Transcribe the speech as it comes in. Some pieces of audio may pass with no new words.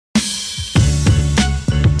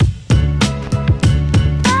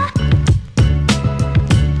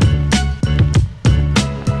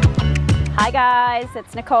guys,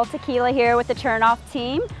 it's Nicole Tequila here with the Chernov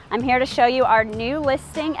team. I'm here to show you our new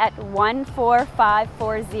listing at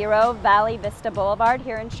 14540 Valley Vista Boulevard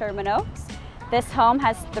here in Sherman Oaks. This home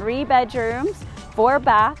has 3 bedrooms, 4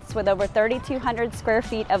 baths with over 3,200 square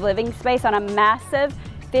feet of living space on a massive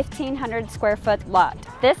 1,500 square foot lot.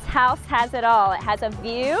 This house has it all. It has a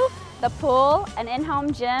view, the pool, an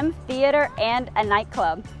in-home gym, theater, and a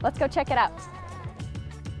nightclub. Let's go check it out.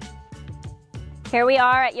 Here we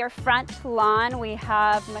are at your front lawn. We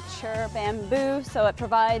have mature bamboo, so it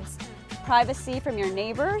provides privacy from your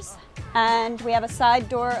neighbors. And we have a side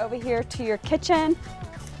door over here to your kitchen.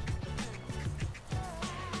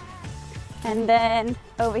 And then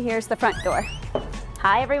over here's the front door.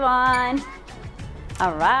 Hi everyone.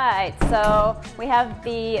 All right, so we have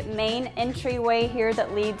the main entryway here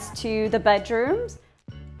that leads to the bedrooms.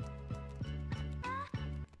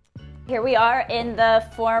 Here we are in the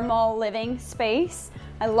formal living space.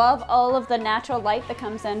 I love all of the natural light that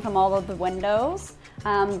comes in from all of the windows.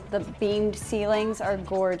 The beamed ceilings are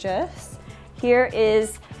gorgeous. Here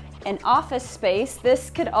is an office space. This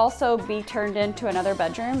could also be turned into another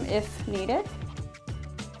bedroom if needed.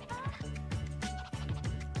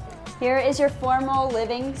 Here is your formal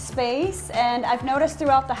living space, and I've noticed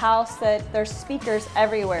throughout the house that there's speakers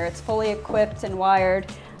everywhere. It's fully equipped and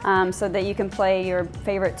wired so that you can play your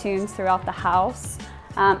favorite tunes throughout the house.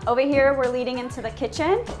 Over here we're leading into the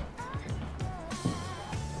kitchen.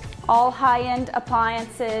 All high-end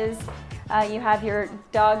appliances. You have your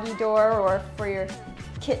doggy door, or for your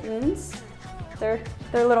kittens. Their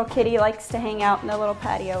little kitty likes to hang out in the little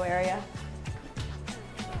patio area.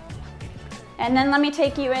 And then let me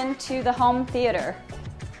take you into the home theater.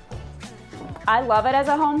 I love it as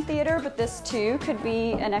a home theater, but this too could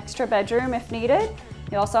be an extra bedroom if needed.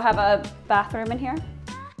 You also have a bathroom in here.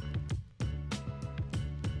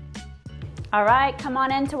 All right, come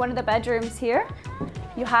on into one of the bedrooms here.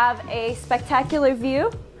 You have a spectacular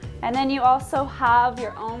view, and then you also have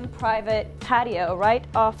your own private patio right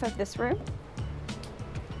off of this room.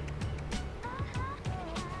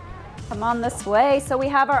 Come on this way. So we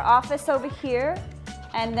have our office over here,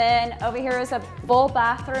 and then over here is a full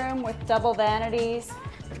bathroom with double vanities,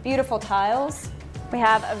 beautiful tiles. We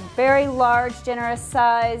have a very large, generous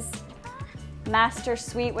size master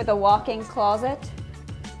suite with a walk-in closet.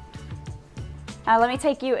 Now let me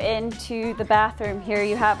take you into the bathroom here.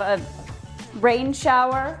 You have a rain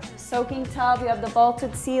shower, soaking tub, you have the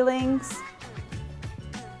vaulted ceilings,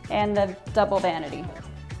 and the double vanity.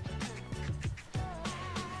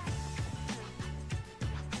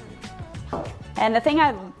 And the thing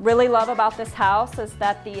I really love about this house is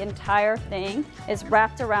that the entire thing is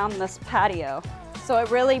wrapped around this patio. So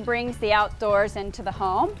it really brings the outdoors into the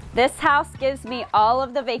home. This house gives me all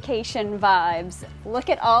of the vacation vibes. Look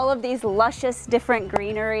at all of these luscious different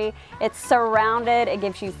greenery. It's surrounded, it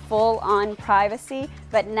gives you full-on privacy.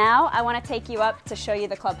 But now I want to take you up to show you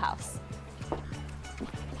the clubhouse.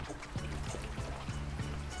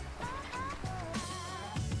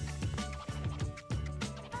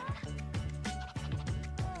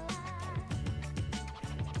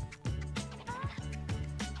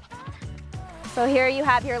 So here you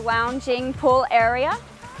have your lounging pool area.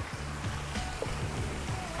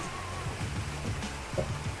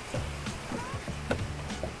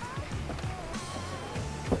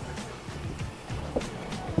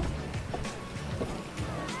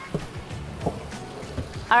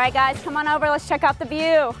 All right guys, come on over, let's check out the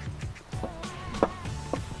view.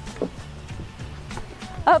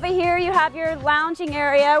 Over here you have your lounging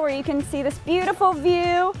area where you can see this beautiful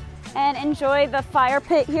view and enjoy the fire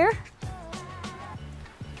pit here.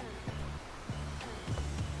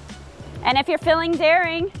 And if you're feeling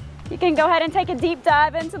daring, you can go ahead and take a deep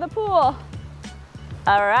dive into the pool.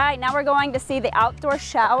 All right, now we're going to see the outdoor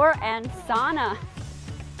shower and sauna.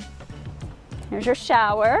 Here's your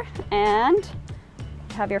shower, and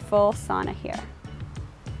you have your full sauna here.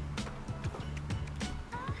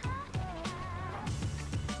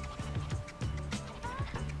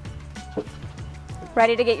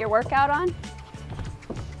 Ready to get your workout on?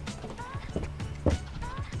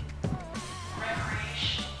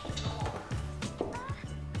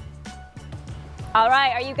 All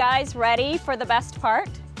right, are you guys ready for the best part?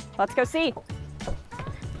 Let's go see.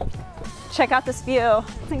 Check out this view,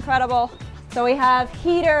 it's incredible. So we have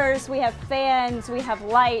heaters, we have fans, we have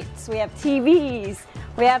lights, we have TVs,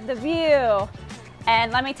 we have the view.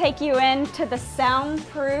 And let me take you into the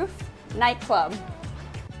soundproof nightclub.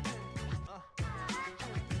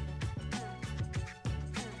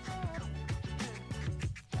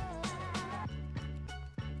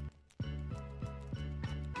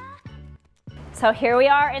 So here we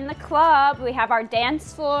are in the club. We have our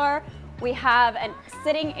dance floor We have a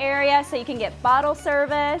sitting area so you can get bottle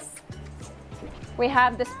service. We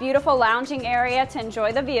have this beautiful lounging area to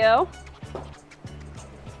enjoy the view.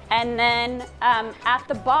 And then at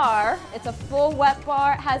the bar, it's a full wet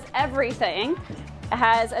bar. It has everything. It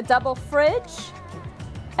has a double fridge,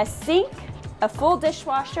 a sink, a full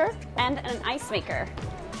dishwasher, and an ice maker.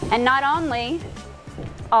 And not only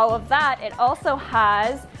all of that, it also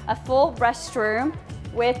has a full restroom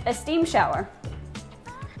with a steam shower.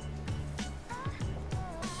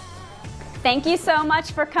 Thank you so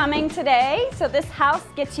much for coming today. So this house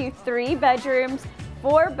gets you 3 bedrooms,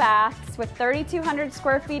 4 baths with 3,200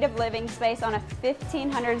 square feet of living space on a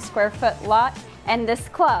 1,500 square foot lot and this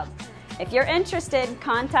club. If you're interested,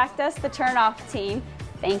 contact us, the Chernov team.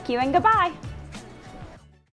 Thank you and goodbye.